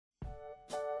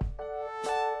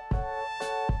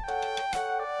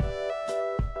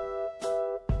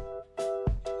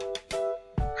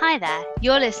Hi there,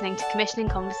 you're listening to Commissioning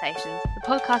Conversations, the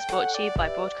podcast brought to you by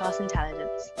Broadcast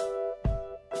Intelligence.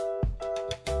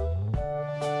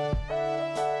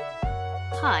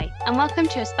 Hi, and welcome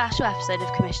to a special episode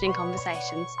of Commissioning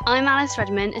Conversations. I'm Alice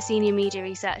Redmond, a senior media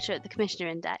researcher at the Commissioner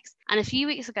Index, and a few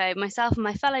weeks ago, myself and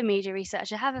my fellow media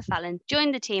researcher Heather Fallon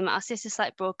joined the team at our sister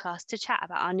site Broadcast to chat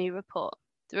about our new report.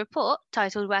 The report,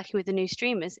 titled Working with the New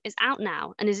Streamers, is out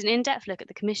now and is an in-depth look at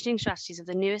the commissioning strategies of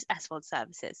the newest SVOD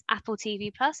services, Apple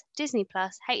TV+, Disney+,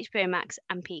 HBO Max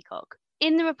and Peacock.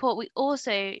 In the report, we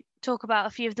also talk about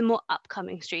a few of the more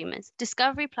upcoming streamers,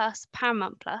 Discovery+,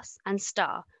 Paramount+, and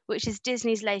Star, which is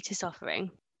Disney's latest offering.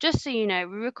 Just so you know,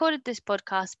 we recorded this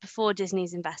podcast before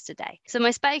Disney's Investor Day, so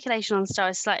my speculation on Star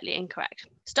is slightly incorrect.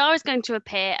 Star is going to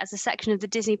appear as a section of the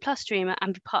Disney+ streamer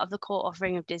and be part of the core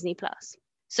offering of Disney+.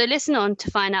 So listen on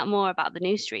to find out more about the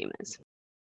new streamers.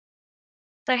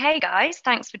 So hey guys,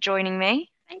 thanks for joining me.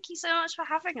 Thank you so much for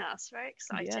having us. Very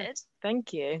excited. Yeah,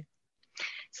 thank you.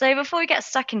 So before we get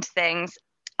stuck into things,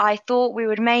 I thought we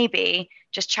would maybe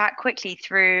just chat quickly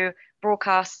through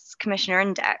Broadcast's Commissioner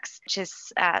Index, which is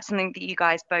something that you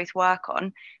guys both work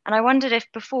on. And I wondered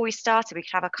if before we started, we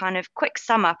could have a kind of quick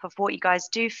sum up of what you guys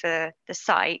do for the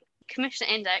site. Commissioner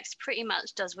Index pretty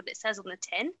much does what it says on the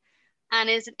tin and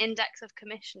is an index of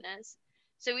commissioners.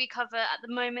 So we cover at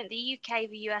the moment the UK,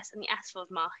 the US and the SVOD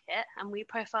market, and we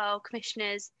profile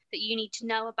commissioners that you need to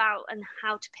know about and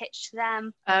how to pitch to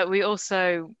them. We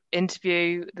also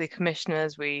interview the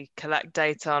commissioners, we collect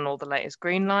data on all the latest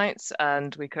green lights,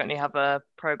 and we currently have a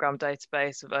programme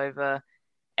database of over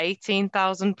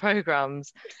 18,000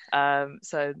 programmes.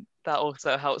 So that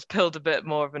also helps build a bit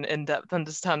more of an in-depth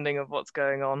understanding of what's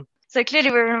going on. So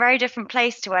clearly we're in a very different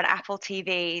place to when Apple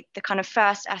TV, the kind of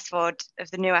first SVOD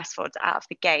of the new SVODs out of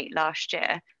the gate last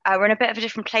year. We're in a bit of a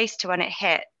different place to when it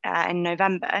hit in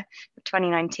November of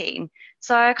 2019.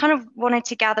 So I kind of wanted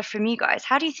to gather from you guys,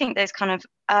 how do you think those kind of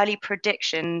early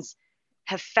predictions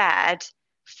have fared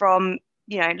from,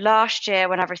 last year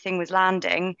when everything was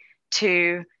landing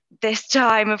to this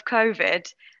time of COVID?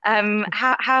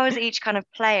 How has each kind of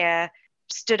player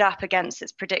stood up against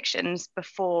its predictions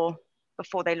before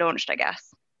they launched, I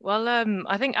guess? Well,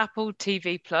 I think Apple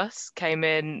TV Plus came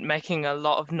in making a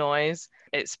lot of noise.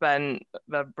 It spent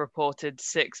a reported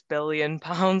 £6 billion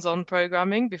on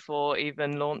programming before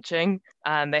even launching.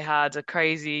 And they had a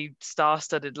crazy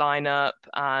star-studded lineup,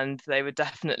 and they were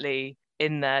definitely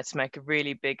in there to make a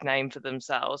really big name for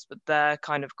themselves. But their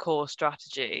kind of core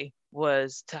strategy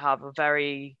was to have a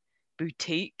very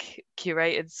boutique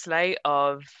curated slate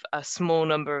of a small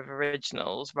number of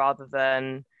originals rather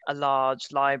than a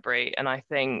large library. And I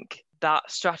think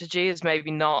that strategy has maybe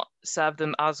not served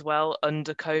them as well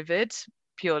under COVID,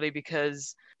 purely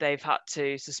because they've had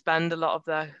to suspend a lot of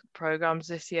their programs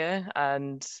this year.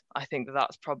 And I think that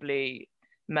that's probably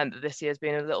meant that this year's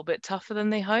been a little bit tougher than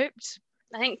they hoped.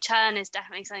 I think churn is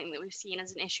definitely something that we've seen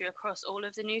as an issue across all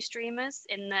of the new streamers,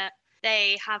 in that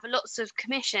they have lots of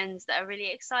commissions that are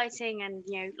really exciting and,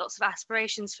 lots of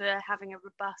aspirations for having a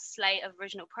robust slate of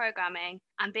original programming.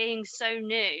 And being so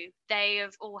new, they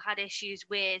have all had issues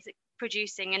with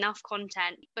producing enough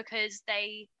content because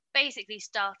they basically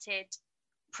started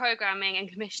programming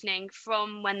and commissioning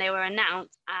from when they were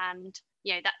announced. And,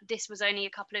 that this was only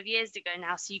a couple of years ago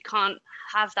now, so you can't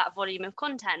have that volume of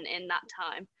content in that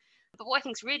time. But what I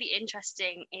think is really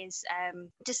interesting is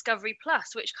Discovery+,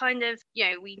 which kind of,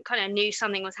 we kind of knew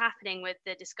something was happening with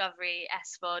the Discovery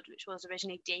SVOD, which was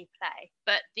originally Dplay.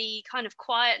 But the kind of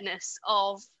quietness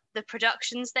of the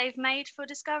productions they've made for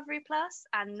Discovery+,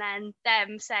 and then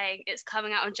them saying it's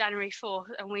coming out on January 4th,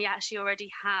 and we actually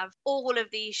already have all of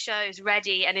these shows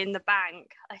ready and in the bank,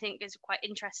 I think is quite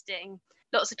interesting.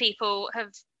 Lots of people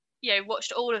have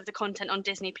watched all of the content on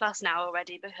Disney+ now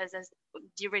already, because there's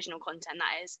the original content,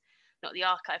 that is, not the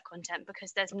archive content,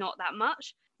 because there's not that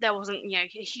much. There wasn't, a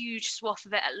huge swath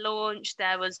of it at launch.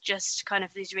 There was just kind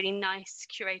of these really nice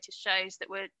curated shows that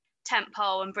were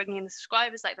tentpole and bringing in the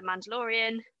subscribers, like The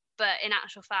Mandalorian. But in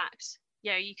actual fact,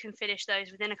 you can finish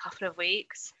those within a couple of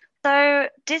weeks. So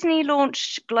Disney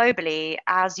launched globally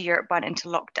as Europe went into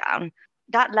lockdown.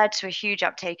 That led to a huge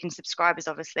uptake in subscribers,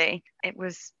 obviously. It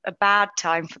was a bad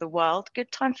time for the world,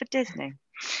 good time for Disney.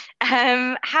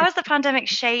 How has the pandemic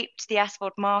shaped the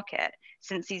SVOD market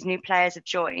since these new players have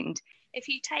joined? If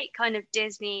you take kind of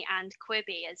Disney and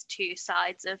Quibi as two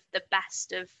sides of the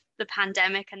best of the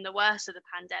pandemic and the worst of the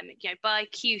pandemic, by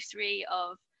Q3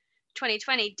 of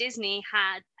 2020, Disney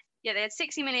had, they had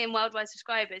 60 million worldwide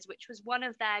subscribers, which was one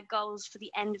of their goals for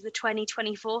the end of the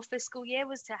 2024 fiscal year,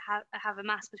 was to have a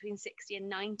mass between 60 and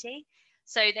 90.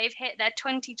 So they've hit their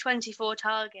 2024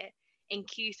 target in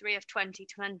Q3 of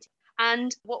 2020.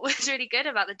 And what was really good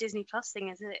about the Disney Plus thing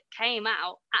is that it came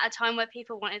out at a time where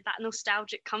people wanted that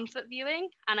nostalgic comfort viewing.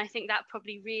 And I think that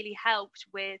probably really helped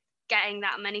with getting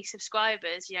that many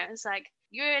subscribers. You know, it's like,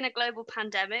 you're in a global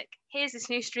pandemic, here's this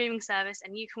new streaming service,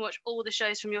 and you can watch all the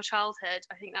shows from your childhood.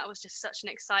 I think that was just such an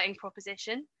exciting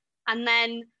proposition. And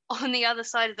then on the other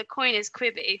side of the coin is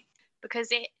Quibi, because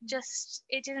it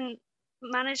didn't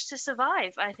manage to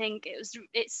survive. I think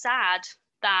it's sad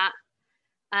that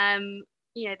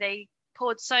they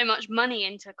poured so much money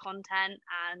into content,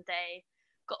 and they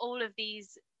got all of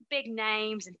these big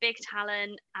names and big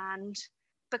talent, and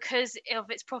because of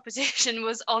its proposition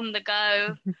was on the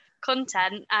go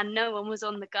content and no one was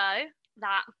on the go,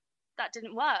 that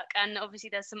didn't work. And obviously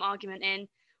there's some argument in,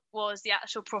 was the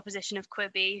actual proposition of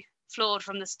Quibi flawed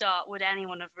from the start? Would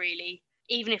anyone have really,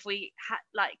 even if we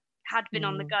had been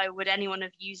on the go, would anyone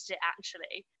have used it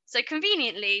actually? So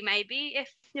conveniently, maybe if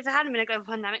there hadn't been a global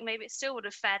pandemic, maybe it still would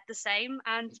have fared the same.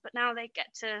 But now they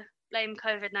get to blame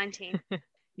COVID-19.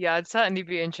 Yeah, I'd certainly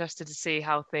be interested to see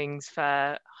how things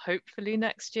fare, hopefully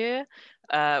next year,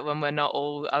 when we're not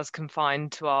all as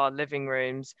confined to our living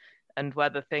rooms, and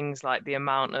whether things like the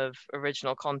amount of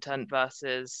original content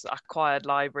versus acquired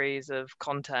libraries of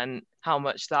content, how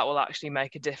much that will actually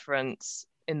make a difference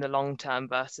in the long term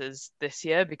versus this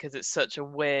year, because it's such a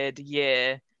weird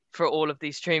year for all of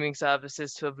these streaming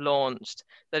services to have launched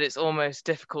that it's almost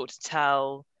difficult to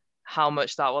tell how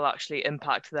much that will actually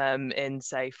impact them in,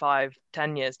 say, 5-10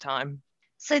 years' time.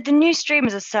 So the new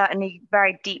streamers are certainly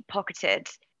very deep-pocketed,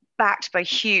 backed by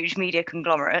huge media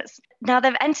conglomerates. Now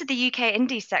they've entered the UK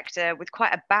indie sector with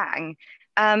quite a bang.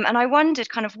 And I wondered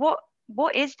kind of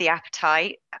what is the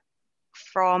appetite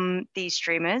from these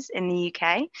streamers in the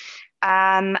UK?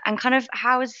 And kind of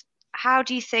how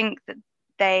do you think that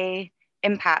they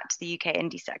impact the UK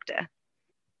indie sector?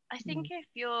 I think if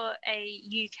you're a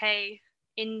UK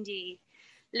indie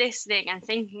listening and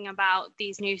thinking about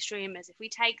these new streamers, if we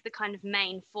take the kind of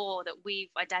main four that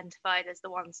we've identified as the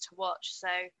ones to watch, so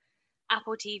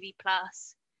Apple TV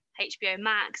Plus, HBO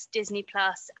Max, Disney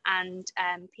Plus, and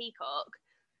Peacock,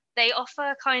 they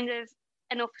offer kind of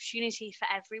an opportunity for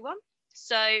everyone.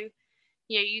 So,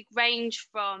 you range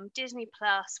from Disney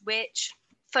Plus, which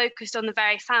focused on the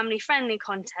very family-friendly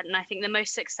content, and I think the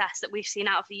most success that we've seen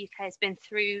out of the UK has been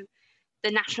through the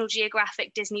National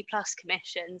Geographic Disney Plus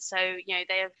commission. So,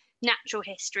 they have natural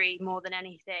history more than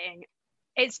anything.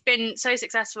 It's been so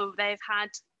successful. They've had,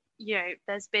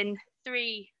 there's been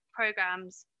 3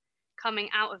 programs coming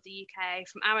out of the UK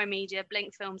from Arrow Media,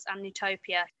 Blink Films, and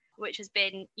Newtopia, which has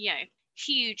been,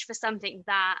 huge for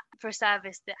for a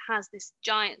service that has this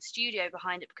giant studio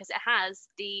behind it, because it has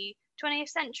the 20th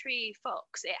Century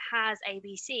Fox, it has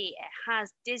ABC, it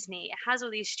has Disney, it has all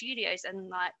these studios,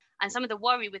 and some of the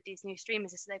worry with these new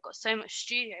streamers is they've got so much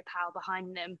studio power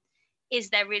behind them. Is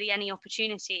there really any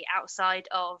opportunity outside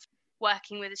of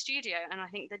working with a studio? And I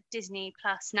think the Disney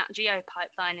Plus Nat Geo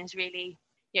pipeline is really,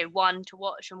 one to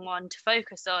watch and one to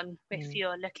focus on if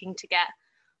you're looking to get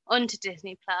onto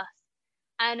Disney Plus.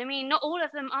 And I mean, not all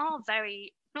of them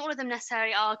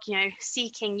necessarily are,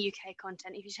 seeking UK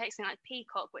content. If you take something like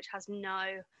Peacock, which has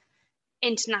no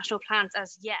international plans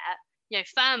as yet,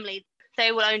 firmly,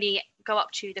 they will only go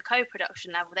up to the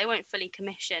co-production level. They won't fully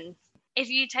commission. If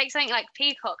you take something like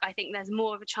Peacock, I think there's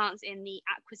more of a chance in the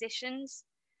acquisitions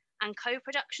and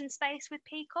co-production space with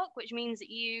Peacock, which means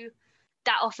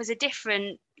that offers a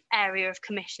different area of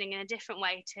commissioning and a different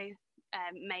way to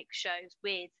make shows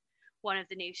with one of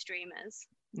the new streamers.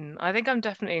 I think I'm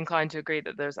definitely inclined to agree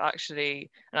that there's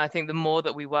actually, and I think the more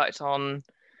that we worked on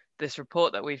this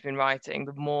report that we've been writing,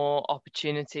 the more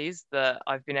opportunities that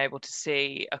I've been able to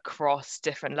see across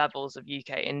different levels of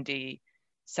UK indie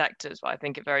sectors. But I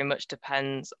think it very much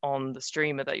depends on the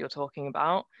streamer that you're talking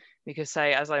about, because,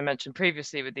 say, as I mentioned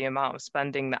previously, with the amount of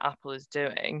spending that Apple is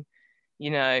doing,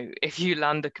 if you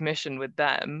land a commission with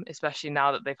them, especially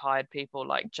now that they've hired people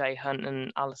like Jay Hunt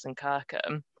and Alison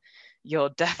Kirkham, you're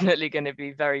definitely going to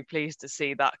be very pleased to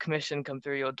see that commission come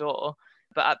through your door.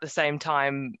 But at the same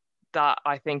time, that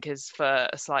I think is for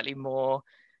a slightly more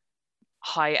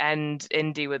high-end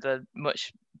indie with a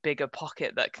much bigger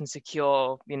pocket that can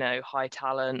secure, high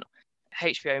talent.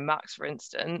 HBO Max, for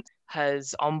instance,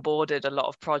 has onboarded a lot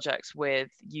of projects with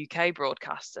UK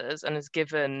broadcasters and has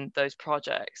given those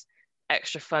projects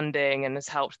extra funding and has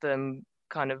helped them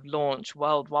kind of launch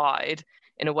worldwide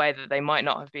in a way that they might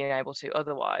not have been able to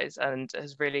otherwise, and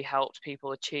has really helped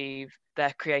people achieve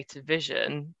their creative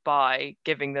vision by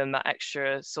giving them that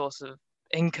extra source of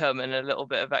income and a little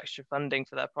bit of extra funding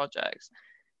for their projects.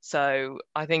 So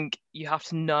I think you have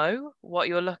to know what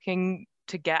you're looking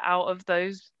to get out of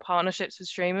those partnerships with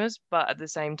streamers, but at the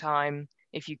same time,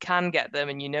 if you can get them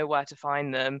and you know where to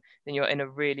find them, then you're in a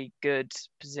really good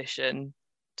position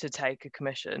to take a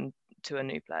commission to a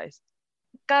new place.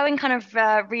 Going kind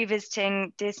of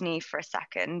revisiting Disney for a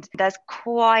second, there's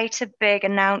quite a big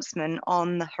announcement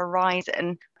on the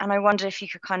horizon. And I wonder if you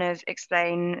could kind of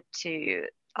explain to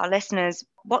our listeners,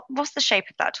 what's the shape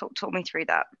of that? Talk me through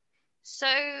that. So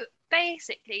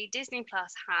basically, Disney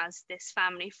Plus has this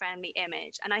family-friendly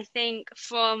image. And I think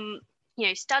from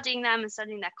studying them and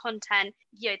studying their content,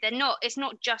 it's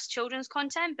not just children's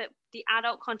content, but the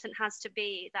adult content has to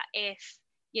be that if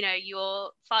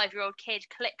your 5-year-old kid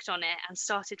clicked on it and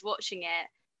started watching it,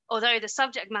 although the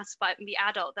subject matter might be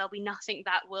adult, there'll be nothing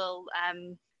that will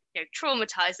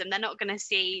traumatize them. They're not going to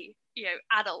see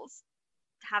adults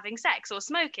having sex or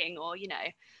smoking or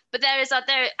but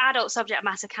there adult subject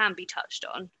matter can be touched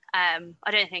on.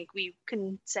 I don't think we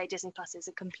can say Disney Plus is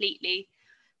a completely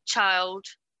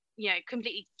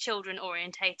completely children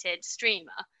orientated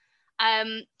streamer.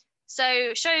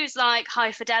 So shows like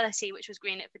High Fidelity, which was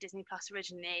greenlit for Disney Plus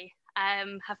originally,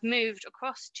 have moved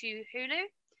across to Hulu.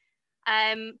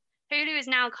 Hulu is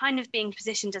now kind of being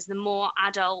positioned as the more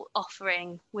adult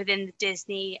offering within the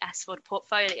Disney SVOD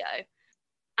portfolio.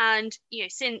 And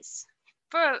since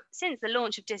the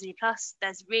launch of Disney Plus,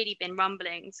 there's really been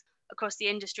rumblings across the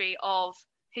industry of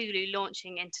Hulu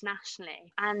launching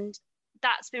internationally, and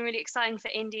that's been really exciting for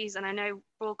indies. And I know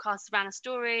broadcasts ran a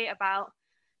story about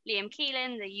Liam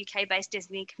Keelan, the UK-based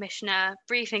Disney commissioner,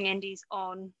 briefing indies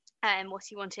on what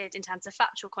he wanted in terms of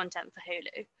factual content for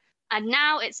Hulu. And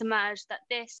now it's emerged that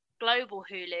this global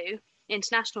Hulu,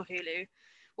 international Hulu,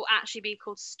 will actually be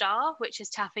called Star, which is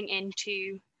tapping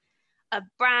into a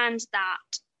brand that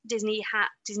Disney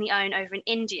own over in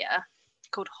India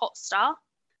called Hotstar.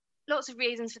 Lots of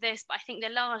reasons for this, but I think the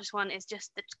largest one is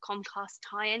just the Comcast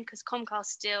tie-in, because Comcast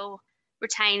still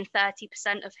retain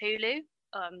 30% of Hulu.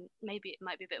 Maybe it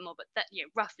might be a bit more, but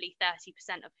roughly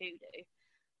 30% of Hulu.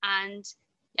 And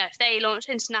if they launch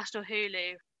international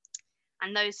Hulu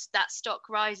and that stock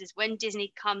rises, when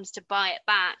Disney comes to buy it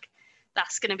back,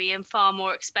 that's going to be a far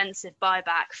more expensive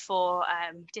buyback for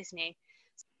Disney.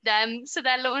 So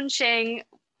they're launching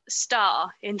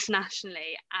Star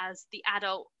internationally as the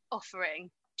adult offering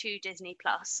to Disney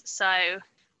Plus. So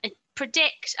I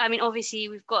predict, obviously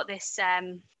we've got this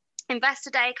Investor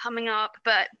Day coming up,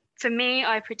 but for me,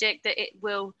 I predict that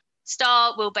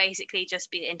Star will basically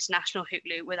just be the international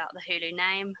Hulu without the Hulu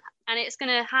name. And it's going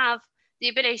to have the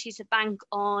ability to bank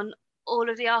on all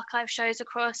of the archive shows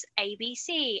across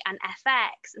ABC and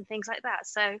FX and things like that.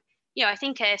 So, I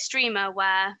think a streamer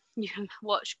where you can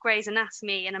watch Grey's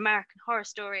Anatomy and American Horror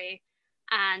Story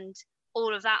and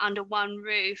all of that under one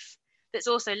roof that's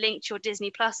also linked to your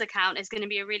Disney Plus account is going to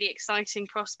be a really exciting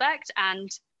prospect. And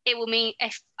it will mean,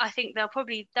 I think they'll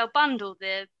bundle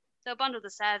the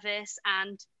service,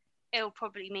 and it'll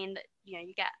probably mean that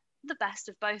you get the best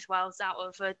of both worlds out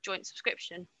of a joint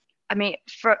subscription.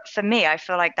 For me, I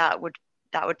feel like that would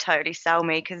totally sell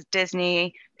me, because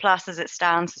Disney Plus as it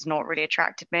stands has not really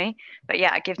attracted me. But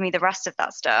yeah, give me the rest of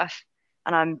that stuff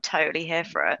and I'm totally here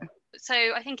for it. So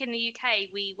I think in the UK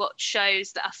we watch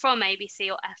shows that are from ABC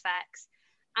or FX,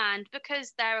 and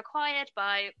because they're acquired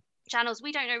by channels,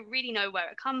 we don't really know where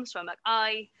it comes from. Like,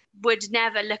 I would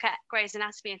never look at Grey's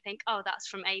Anatomy and think, oh, that's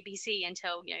from ABC,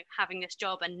 until having this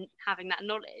job and having that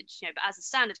knowledge. But as a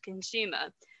standard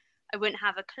consumer, I wouldn't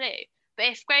have a clue. But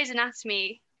if Grey's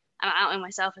Anatomy, I'm outing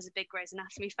myself as a big Grey's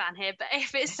Anatomy fan here, but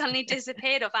if it suddenly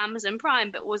disappeared off Amazon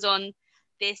Prime but was on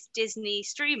this Disney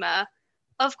streamer,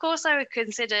 of course I would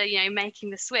consider,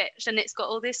 making the switch. And it's got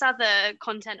all this other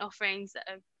content offerings that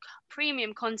are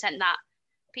premium content that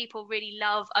people really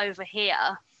love over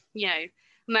here.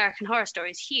 American Horror Story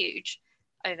is huge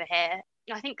over here.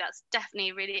 I think that's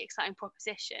definitely a really exciting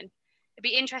proposition. It'd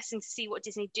be interesting to see what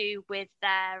Disney do with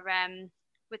their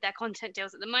content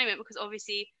deals at the moment, because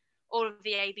obviously all of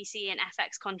the ABC and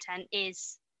FX content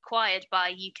is acquired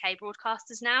by UK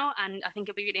broadcasters now, and I think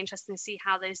it'll be really interesting to see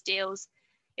how those deals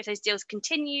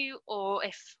continue, or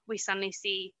if we suddenly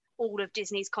see all of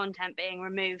Disney's content being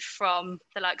removed from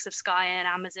the likes of Sky and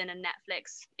Amazon and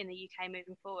Netflix in the UK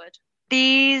moving forward.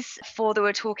 These four that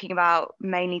we're talking about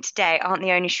mainly today aren't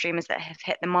the only streamers that have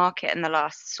hit the market in the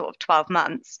last sort of 12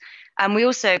 months. And we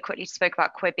also quickly spoke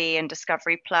about Quibi and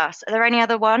Discovery Plus. Are there any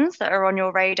other ones that are on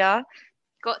your radar?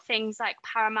 Got things like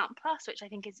Paramount Plus, which I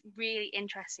think is really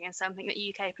interesting and something that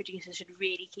UK producers should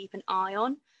really keep an eye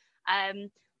on.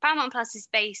 Paramount Plus is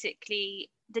basically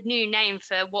the new name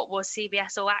for what was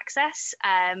CBS All Access,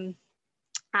 and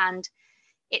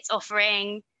it's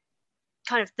offering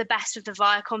kind of the best of the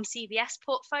Viacom CBS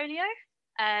portfolio,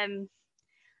 and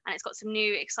it's got some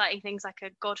new exciting things like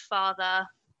a Godfather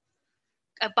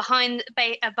behind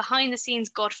the scenes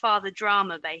Godfather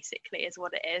drama, basically, is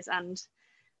what it is. And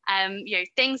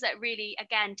things that really,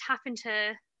 again, tap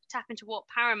into what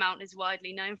Paramount is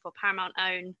widely known for. Paramount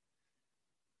own,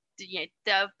 the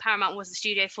Paramount was the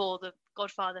studio for the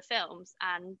Godfather films,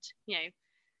 and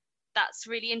that's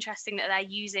really interesting that they're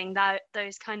using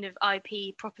those kind of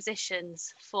IP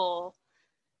propositions for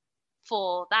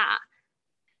that.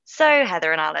 So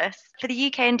Heather and Alice, for the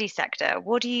UK indie sector,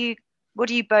 what do you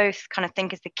both kind of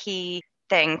think is the key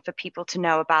thing for people to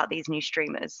know about these new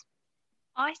streamers?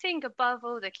 I think above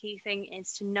all, the key thing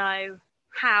is to know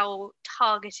how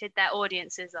targeted their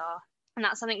audiences are. And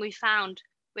that's something we found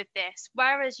with this.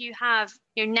 Whereas you have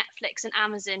Netflix and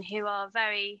Amazon, who are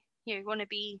very, want to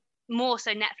be more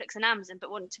so Netflix and Amazon,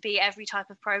 but want to be every type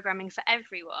of programming for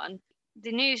everyone.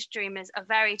 The new streamers are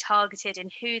very targeted in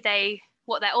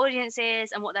what their audience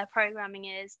is and what their programming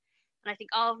is. And I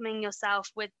think arming yourself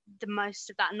with the most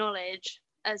of that knowledge,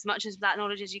 as much of that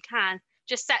knowledge as you can,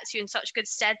 just sets you in such good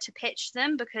stead to pitch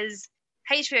them, because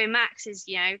HBO Max is,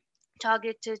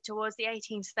 targeted towards the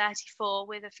 18 to 34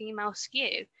 with a female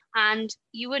skew. And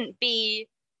you wouldn't be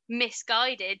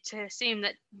misguided to assume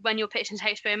that when you're pitching to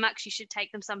HBO Max, you should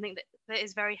take them something that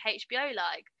is very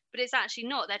HBO-like. But it's actually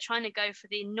not. They're trying to go for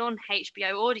the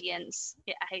non-HBO audience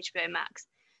at HBO Max.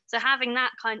 So having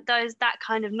that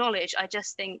kind of knowledge, I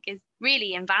just think is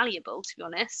really invaluable, to be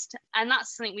honest. And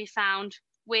that's something we found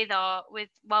while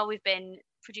we've been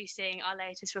producing our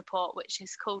latest report, which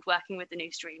is called Working with the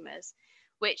New Streamers,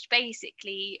 which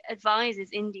basically advises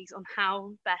indies on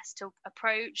how best to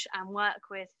approach and work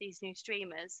with these new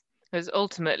streamers. Because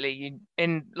ultimately,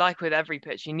 like with every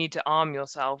pitch, you need to arm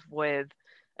yourself with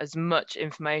as much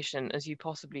information as you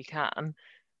possibly can.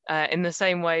 In the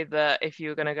same way that if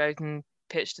you're going to go and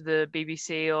pitch to the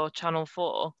BBC or Channel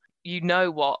 4, you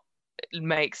know what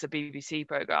makes a BBC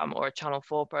programme or a Channel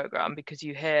 4 programme because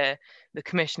you hear the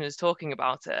commissioners talking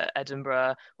about it at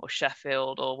Edinburgh or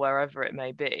Sheffield or wherever it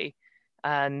may be.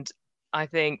 And I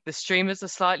think the streamers are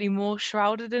slightly more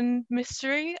shrouded in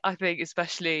mystery. I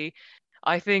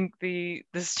think the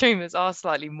streamers are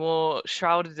slightly more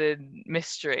shrouded in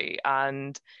mystery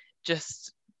and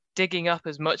just digging up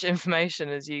as much information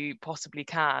as you possibly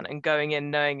can and going in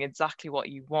knowing exactly what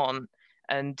you want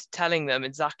and telling them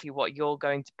exactly what you're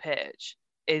going to pitch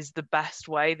is the best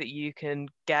way that you can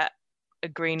get a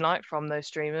green light from those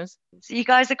streamers. So you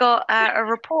guys have got a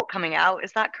report coming out,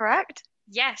 is that correct?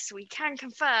 Yes, we can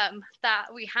confirm that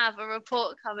we have a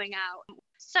report coming out.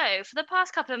 So for the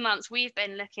past couple of months, we've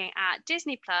been looking at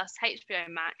Disney Plus, HBO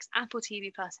Max, Apple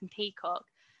TV Plus and Peacock,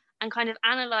 and kind of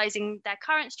analysing their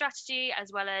current strategy,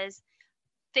 as well as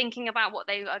thinking about what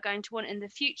they are going to want in the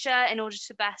future in order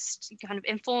to best kind of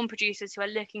inform producers who are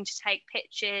looking to take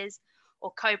pitches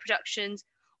or co-productions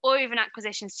or even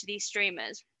acquisitions to these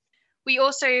streamers. We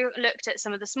also looked at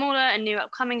some of the smaller and new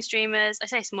upcoming streamers. I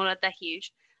say smaller, they're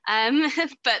huge.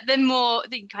 But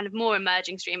the kind of more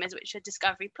emerging streamers, which are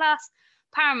Discovery Plus,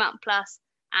 Paramount Plus,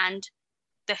 and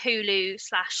the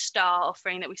Hulu/Star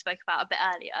offering that we spoke about a bit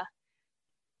earlier.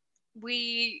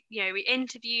 We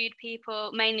interviewed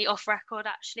people mainly off record,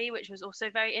 actually, which was also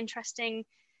very interesting.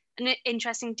 An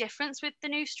interesting difference with the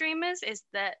new streamers is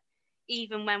that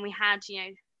even when we had,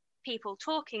 people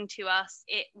talking to us,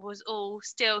 it was all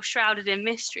still shrouded in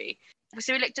mystery.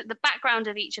 So we looked at the background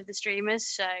of each of the streamers,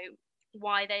 so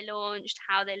why they launched,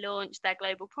 how they launched, their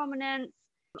global prominence.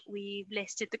 We've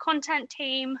listed the content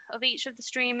team of each of the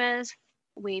streamers.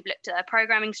 We've looked at their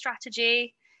programming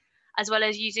strategy, as well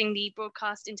as using the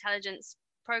Broadcast Intelligence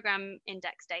Program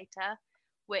Index data,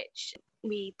 which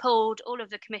we pulled all of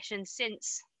the commissions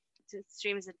since the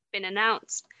streamers had been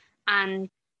announced. And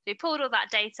we pulled all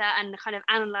that data and kind of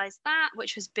analysed that,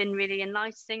 which has been really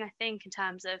enlightening, I think, in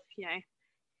terms of,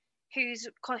 who's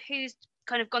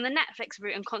kind of gone the Netflix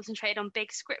route and concentrated on big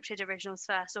scripted originals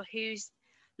first, or who's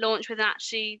launched with an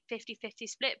actually 50-50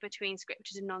 split between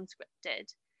scripted and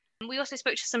non-scripted. We also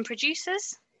spoke to some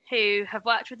producers who have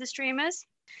worked with the streamers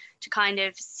to kind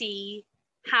of see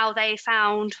how they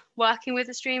found working with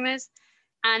the streamers.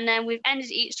 And then we've ended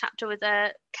each chapter with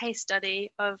a case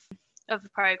study of the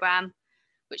programme,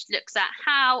 which looks at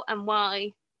how and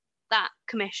why that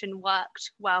commission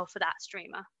worked well for that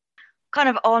streamer. Kind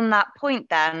of on that point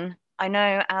then, I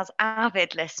know as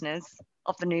avid listeners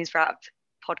of the News Wrap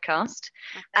podcast,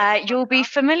 you'll be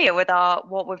familiar with our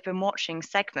What We've Been Watching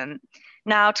segment.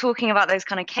 Now, talking about those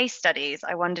kind of case studies,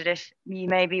 I wondered if you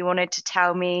maybe wanted to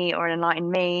tell me or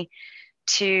enlighten me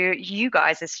to you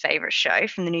guys' favourite show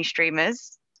from the new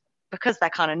streamers, because they're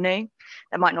kind of new.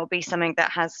 There might not be something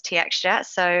that has TX yet.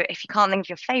 So if you can't think of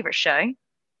your favourite show,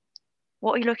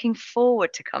 what are you looking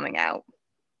forward to coming out?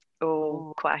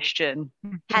 Oh, question.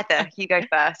 Heather, you go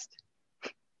first.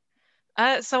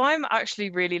 So I'm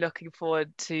actually really looking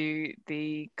forward to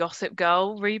the Gossip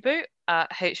Girl reboot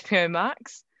at HBO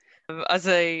Max. As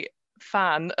a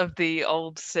fan of the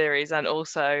old series and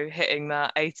also hitting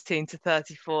that 18 to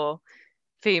 34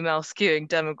 female skewing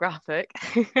demographic,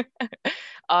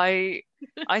 I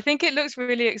think it looks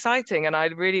really exciting, and I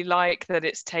really like that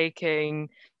it's taking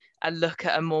a look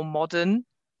at a more modern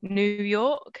New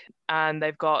York, and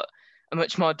they've got a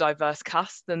much more diverse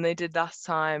cast than they did last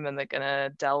time, and they're going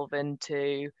to delve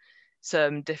into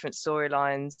some different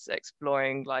storylines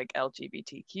exploring like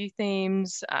LGBTQ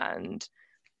themes and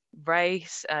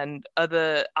race and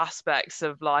other aspects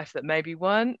of life that maybe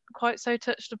weren't quite so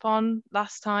touched upon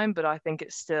last time, but I think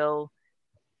it still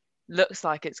looks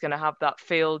like it's going to have that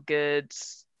feel good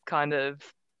kind of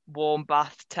warm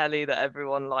bath telly that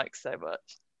everyone likes so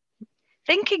much.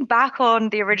 Thinking back on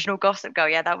the original Gossip Girl,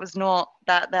 yeah, that was not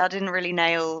that didn't really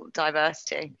nail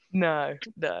diversity. No.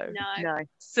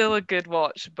 Still a good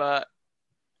watch, but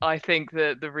I think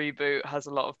that the reboot has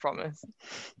a lot of promise.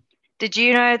 Did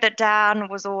you know that Dan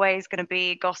was always going to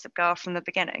be Gossip Girl from the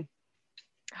beginning?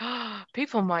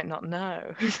 People might not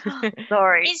know.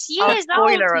 Sorry. It's years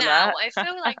old now. Alert. I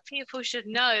feel like people should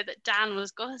know that Dan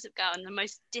was Gossip Girl in the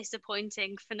most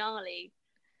disappointing finale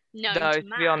known No, to to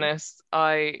man. be honest,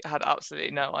 I had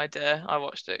absolutely no idea. I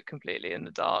watched it completely in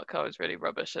the dark. I was really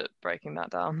rubbish at breaking that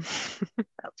down.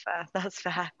 That's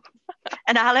fair.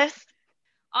 And Alice?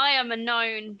 I am a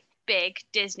known big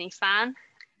Disney fan,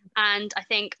 and I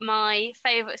think my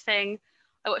favourite thing,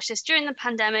 I watched this during the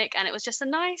pandemic and it was just a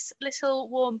nice little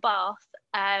warm bath,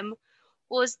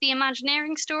 was the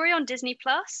Imagineering story on Disney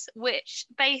Plus, which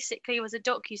basically was a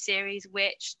docuseries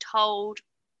which told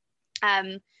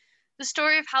the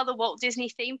story of how the Walt Disney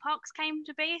theme parks came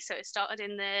to be. So it started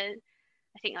in I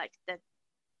think like the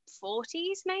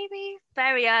 40s maybe,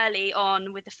 very early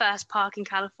on with the first park in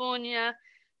California,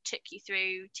 took you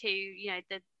through to,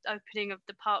 the opening of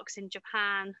the parks in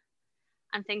Japan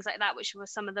and things like that, which were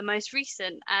some of the most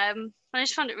recent. And I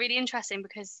just found it really interesting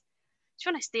because, to be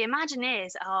honest, the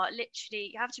Imagineers are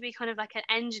literally, you have to be kind of like an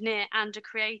engineer and a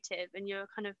creative, and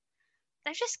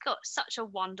they've just got such a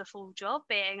wonderful job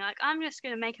being like, I'm just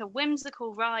going to make a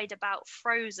whimsical ride about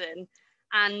Frozen,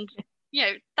 and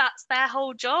that's their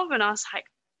whole job. And I was like,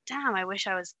 damn, I wish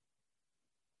I was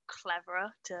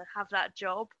cleverer to have that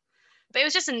job. But it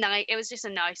was just a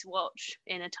nice watch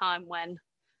in a time when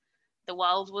the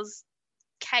world was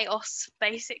chaos,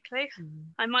 basically.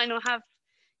 I might not have,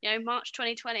 March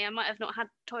 2020, I might have not had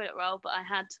toilet roll, but I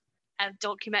had a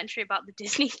documentary about the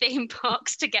Disney theme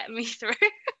parks to get me through.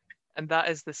 And that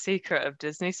is the secret of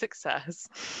Disney success.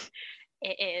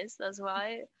 It is. That's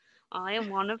why I am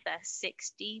one of their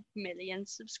 60 million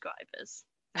subscribers.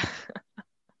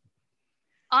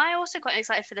 I also quite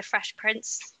excited for the Fresh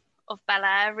Prince of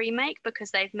Bel-Air remake,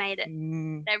 because they've made it,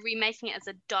 they're remaking it as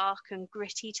a dark and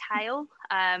gritty tale.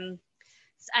 And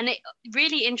it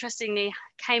really interestingly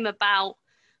came about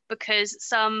because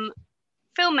some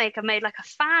filmmaker made like a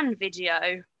fan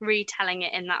video retelling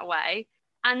it in that way.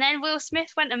 And then Will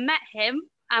Smith went and met him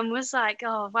and was like,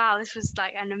 oh, wow, this was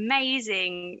like an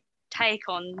amazing take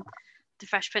on the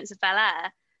Fresh Prince of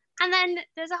Bel-Air. And then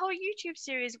there's a whole YouTube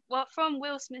series from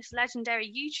Will Smith's legendary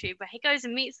YouTube where he goes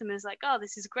and meets them and is like, oh,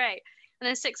 this is great. And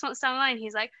then 6 months down the line,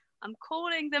 he's like, I'm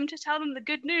calling them to tell them the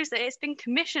good news that it's been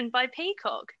commissioned by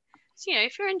Peacock. So,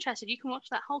 if you're interested, you can watch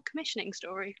that whole commissioning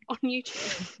story on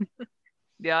YouTube.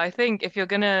 Yeah, I think if you're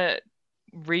going to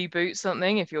reboot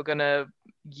something, if you're going to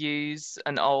use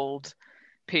an old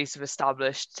piece of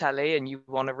established telly and you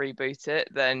want to reboot it,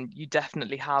 then you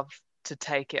definitely have to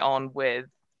take it on with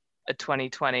a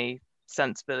 2020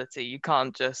 sensibility. You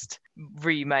can't just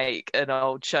remake an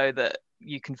old show that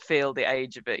you can feel the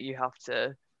age of it. You have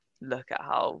to look at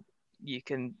how you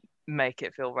can make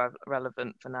it feel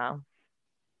relevant for now.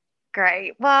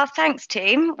 Great. Well, thanks,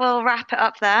 team. We'll wrap it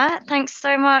up there. Thanks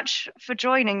so much for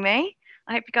joining me.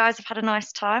 I hope you guys have had a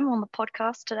nice time on the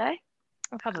podcast today.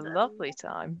 I've had a lovely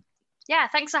time. Yeah,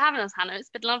 thanks for having us, Hannah. It's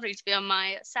been lovely to be on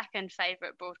my second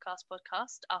favourite broadcast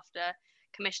podcast after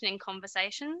Commissioning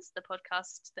Conversations, the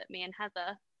podcast that me and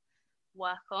Heather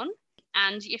work on.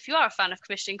 And if you are a fan of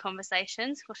Commissioning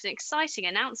Conversations, we've got an exciting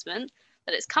announcement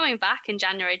that it's coming back in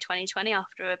January 2020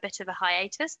 after a bit of a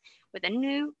hiatus with a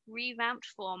new revamped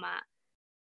format.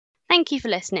 Thank you for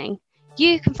listening.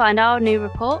 You can find our new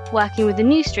report working with the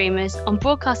new streamers on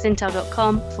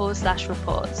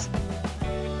broadcastintel.com/reports.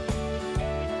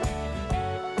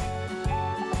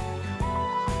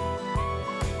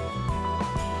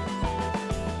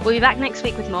 We'll be back next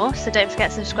week with more, so don't forget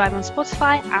to subscribe on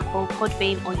Spotify, Apple,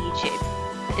 Podbean or YouTube.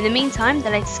 In the meantime, the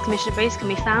latest commissioner briefs can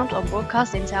be found on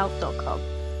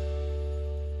broadcastintel.com.